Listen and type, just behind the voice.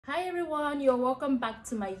Hi everyone, you're welcome back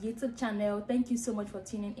to my YouTube channel. Thank you so much for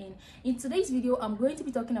tuning in. In today's video, I'm going to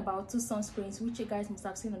be talking about two sunscreens which you guys must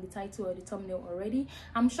have seen on the title or the thumbnail already.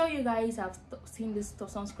 I'm sure you guys have seen this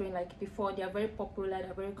sunscreen like before. They are very popular,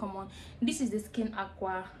 they're very common. This is the Skin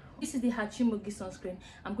Aqua. This is the Hatomugi Sunscreen.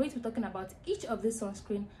 I'm going to be talking about each of this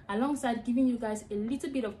sunscreen alongside giving you guys a little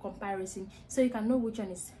bit of comparison so you can know which one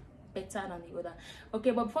is better than the other.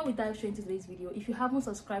 Okay, but before we dive straight into today's video, if you haven't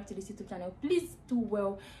subscribed to this YouTube channel, please do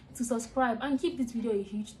well to subscribe and give this video a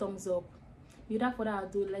huge thumbs up. Without further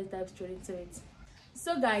ado, let's dive straight into it.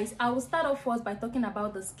 So guys, I will start off first by talking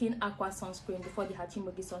about the Skin Aqua sunscreen before the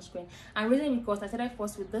Hatomugi sunscreen, and reason because I started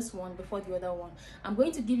first with this one before the other one. I'm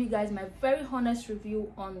going to give you guys my very honest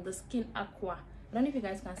review on the Skin Aqua. I don't know if you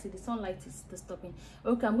guys can see the sunlight is disturbing.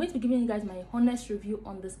 Okay, I'm going to be giving you guys my honest review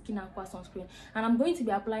on the Skin Aqua sunscreen, and I'm going to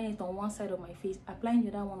be applying it on one side of my face, applying the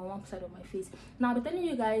other one on one side of my face. Now I'll be telling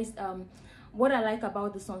you guys what I like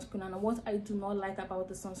about the sunscreen and what I do not like about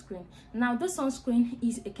the sunscreen. Now this sunscreen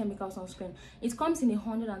is a chemical sunscreen. It comes in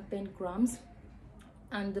 110 grams,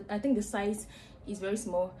 and I think the size is very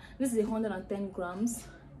small. This is 110 grams.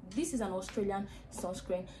 This is an Australian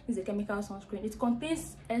sunscreen. It's a chemical sunscreen. It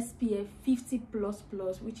contains SPF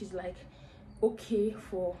 50++, which is like okay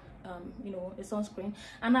for you know, a sunscreen.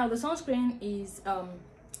 And now the sunscreen is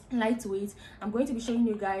lightweight. I'm going to be showing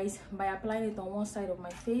you guys by applying it on one side of my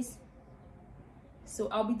face. So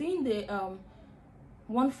I'll be doing the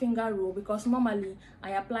one finger rule, because normally I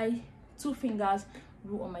apply 2 fingers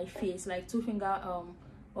rule on my face, like 2 finger of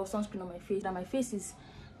sunscreen on my face. That my face is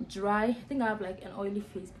dry. I think I have like an oily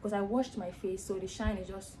face because I washed my face, so the shine is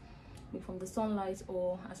just from the sunlight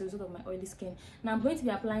or as a result of my oily skin. Now I'm going to be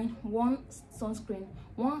applying one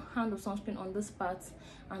hand of sunscreen on this part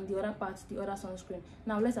and the other part the other sunscreen.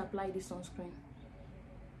 Now let's apply this sunscreen.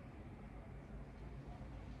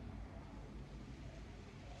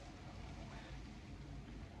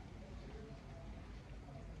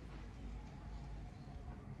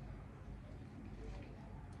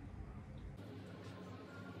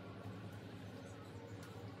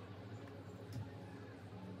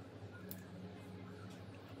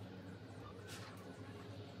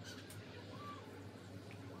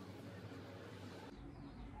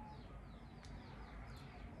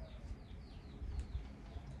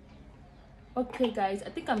 Okay guys, I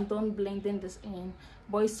think I'm done blending this in,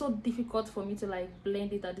 but it's so difficult for me to like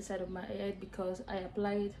blend it at the side of my head because I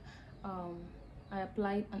applied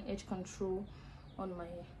an edge control on my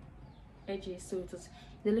edges, so it was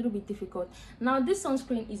a little bit difficult. Now this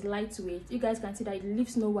sunscreen is lightweight. You guys can see that it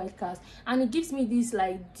leaves no white cast, and it gives me this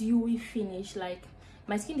like dewy finish. Like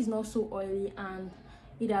my skin is not so oily, and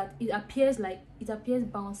it appears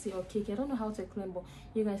bouncy or cakey. I don't know how to explain, but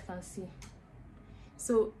you guys can see.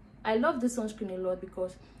 So I love this sunscreen a lot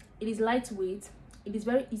because it is lightweight, it is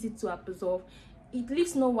very easy to absorb, it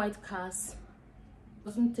leaves no white cast,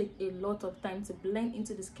 doesn't take a lot of time to blend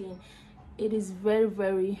into the skin. It is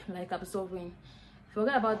very like absorbing.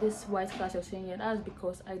 Forget about this white cast you're saying. Yeah, that's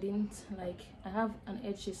because I didn't like, I have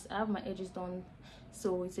my edges done,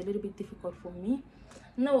 so it's a little bit difficult for me.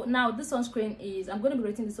 Now this sunscreen is, I'm going to be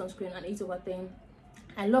rating the sunscreen an 8/10.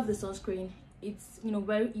 I love the sunscreen. It's, you know,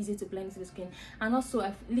 very easy to blend into the skin, and also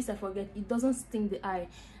at least I forget, it doesn't sting the eye.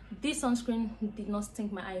 This sunscreen did not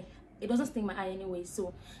sting my eye. It doesn't sting my eye anyway,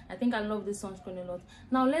 so I think I love this sunscreen a lot.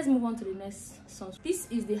 Now let's move on to the next sunscreen. This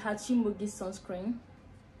is the Hatomugi sunscreen.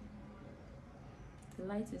 The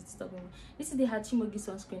light is disturbing me. This is the Hatomugi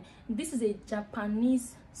sunscreen. This is a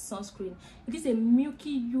Japanese sunscreen. It is a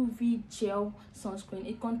milky UV gel sunscreen.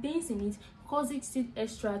 It contains in it caustic seed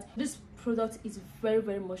extract. This product is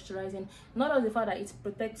very moisturizing. Not only the fact that it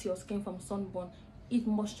protects your skin from sunburn, it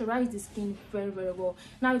moisturizes the skin very well.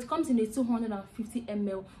 Now it comes in a 250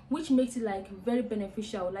 ml, which makes it like very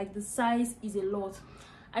beneficial. Like the size is a lot.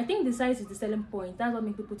 I think the size is the selling point. That's what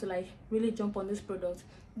makes people to like really jump on this product.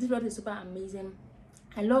 This product is super amazing.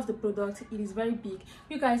 I love the product. It is very big.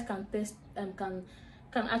 You guys can test and can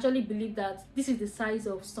actually believe that this is the size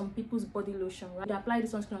of some people's body lotion, right? I apply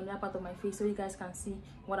this sunscreen on that part of my face so you guys can see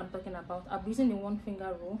what I'm talking about. I'm using the one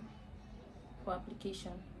finger rule for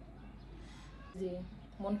application. The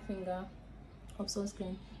one finger of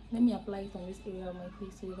sunscreen. Let me apply it on this area of my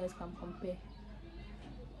face so you guys can compare.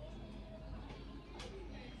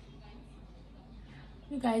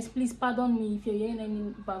 You guys, please pardon me if you're hearing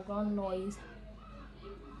any background noise.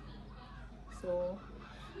 So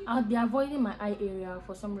I'll be avoiding my eye area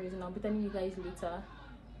for some reason. I'll be telling you guys later.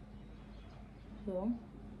 So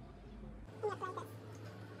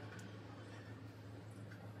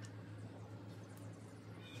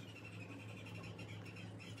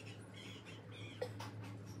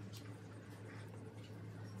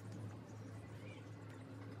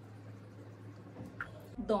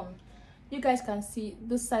done. You guys can see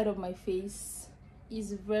this side of my face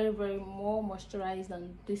is very more moisturized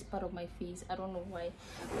than this part of my face. I don't know why,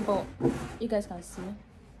 but you guys can see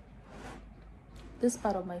this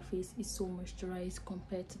part of my face is so moisturized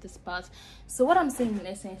compared to this part. So what I'm saying in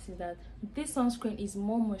essence is that this sunscreen is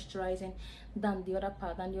more moisturizing than the other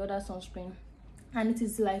part, than the other sunscreen, and it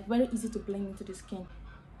is like very easy to blend into the skin.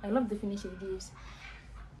 I love the finish it gives.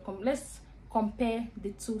 Let's compare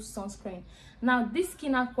the two sunscreen. Now this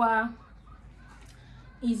Skin Aqua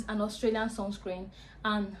is an Australian sunscreen,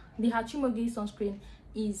 and the Hatomugi sunscreen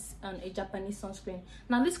is a Japanese sunscreen.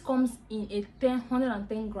 Now this comes in a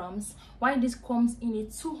 110 grams, while this comes in a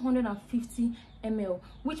 250 ml,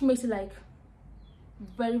 which makes it like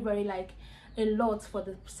very like a lot for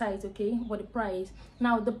the size, okay, for the price.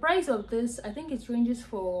 Now the price of this, I think it ranges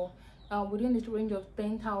for within the range of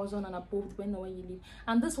 10,000 and above, depending on where you live,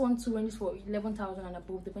 and this one too ranges for 11,000 and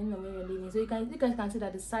above, depending on where you're living. So you guys can see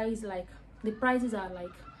that the size, like the prices are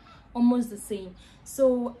like almost the same.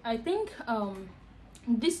 So I think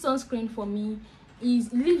this sunscreen for me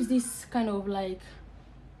leaves this kind of like,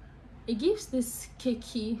 it gives this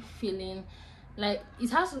cakey feeling. Like it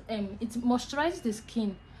has it moisturizes the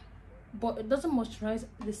skin, but it doesn't moisturize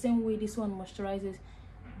the same way this one moisturizes.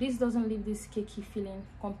 This doesn't leave this cakey feeling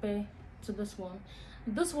compared to this one.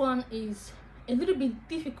 This one is a little bit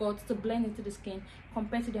difficult to blend into the skin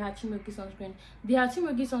compared to the Hatomugi sunscreen. The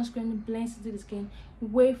Hatomugi sunscreen blends into the skin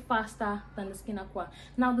way faster than the Skin Aqua.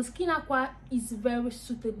 Now the Skin Aqua is very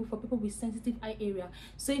suitable for people with sensitive eye area.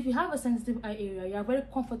 So if you have a sensitive eye area, you are very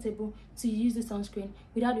comfortable to use the sunscreen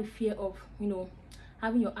without the fear of, you know,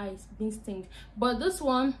 having your eyes being stinged. But this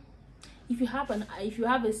one, if you have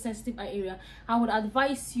a sensitive eye area, I would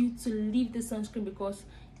advise you to leave the sunscreen, because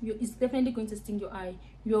it's definitely going to sting your eye.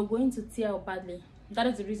 You're going to tear up badly. That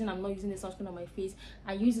is the reason I'm not using the sunscreen on my face.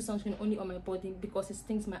 I use the sunscreen only on my body because it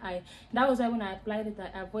stings my eye. That was why when I applied it,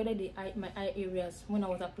 I avoided my eye areas when I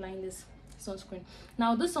was applying this sunscreen.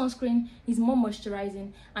 Now this sunscreen is more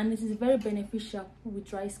moisturizing, and it is very beneficial with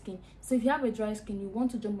dry skin. So if you have a dry skin, you want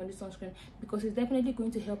to jump on this sunscreen, because it's definitely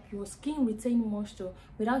going to help your skin retain moisture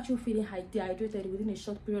without you feeling dehydrated within a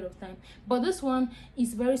short period of time. But this one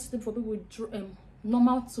is very suitable for people with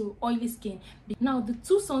normal to oily skin. Now the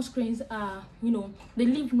two sunscreens are, you know, they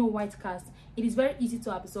leave no white cast. It is very easy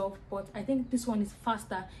to absorb, but I think this one is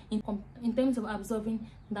faster in terms of absorbing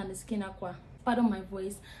than the Skin Aqua. Pardon my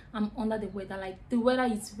voice, I'm under the weather. Like the weather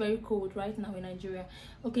is very cold right now in Nigeria.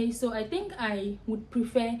 Okay, so I think I would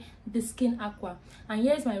prefer the Skin Aqua, and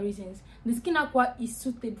here's my reasons. The Skin Aqua is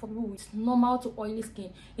suitable for people with normal to oily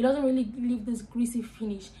skin. It doesn't really leave this greasy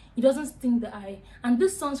finish, it doesn't sting the eye, and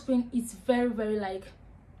this sunscreen is very like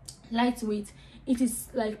lightweight. It is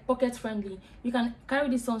like pocket friendly. You can carry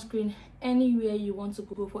this sunscreen anywhere you want to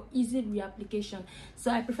go for easy reapplication. So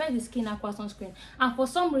I prefer the Skin Aqua sunscreen, and for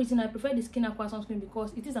some reason I prefer the Skin Aqua sunscreen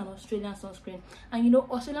because it is an Australian sunscreen, and you know,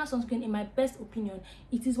 Australian sunscreen, in my best opinion,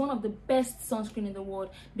 it is one of the best sunscreen in the world,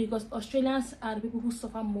 because Australians are the people who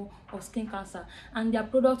suffer more of skin cancer, and their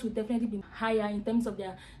products will definitely be higher in terms of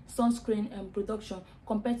their sunscreen production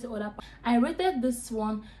compared to other. I rated this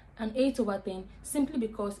one an 8/10 simply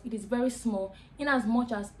because it is very small, in as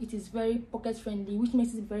much as it is very pocket friendly, which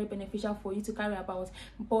makes it very beneficial for you to carry about,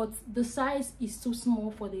 but the size is too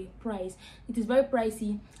small for the price. It is very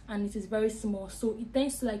pricey and it is very small, so it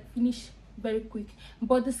tends to like finish very quick.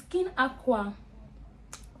 But the Skin Aqua,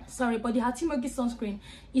 but the Hatomugi sunscreen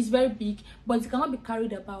is very big, but it cannot be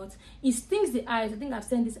carried about. It stings the eyes. I think I've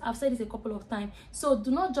said this a couple of times. So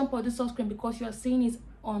do not jump on this sunscreen because you are seeing it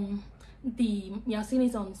on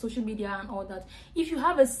social media and all that. If you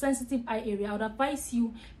have a sensitive eye area, I would advise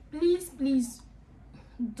you, please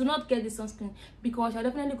do not get this sunscreen, because you're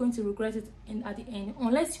definitely going to regret it at the end,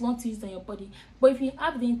 unless you want to use it on your body. But if you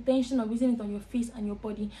have the intention of using it on your face and your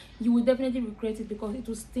body, you will definitely regret it, because it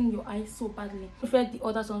will sting your eyes so badly. I prefer the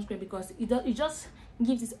other sunscreen because it just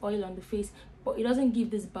gives this oil on the face, but it doesn't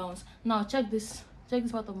give this bounce. Now check this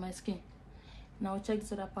part of my skin. Now check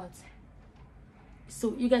this other part.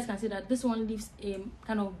 So you guys can see that this one leaves a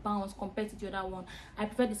kind of bounce compared to the other one. I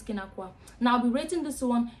prefer the Skin Aqua. Now I'll be rating this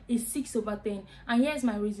one a 6/10, and here's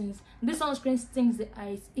my reasons. This sunscreen stings the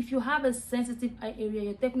eyes. If you have a sensitive eye area,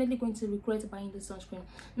 you're definitely going to regret buying this sunscreen.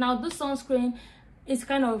 Now this sunscreen is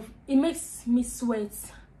it makes me sweat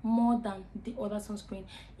more than the other sunscreen.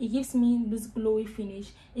 It gives me this glowy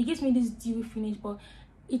finish, it gives me this dewy finish, but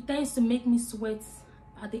it tends to make me sweat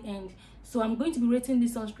at the end. So I'm going to be rating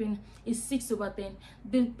this sunscreen is 6/10.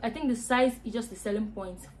 I think the size is just the selling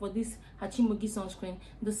point for this Hatomugi sunscreen.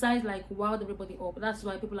 The size like wowed everybody up. That's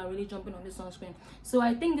why people are really jumping on this sunscreen. So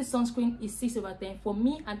I think this sunscreen is 6/10 for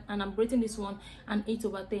me, and I'm rating this one an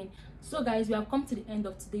 8/10. So guys, we have come to the end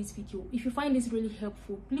of today's video. If you find this really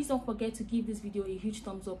helpful, please don't forget to give this video a huge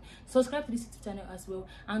thumbs up, subscribe to this YouTube channel as well,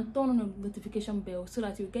 and turn on the notification bell so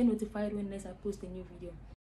that you get notified when next I post a new video.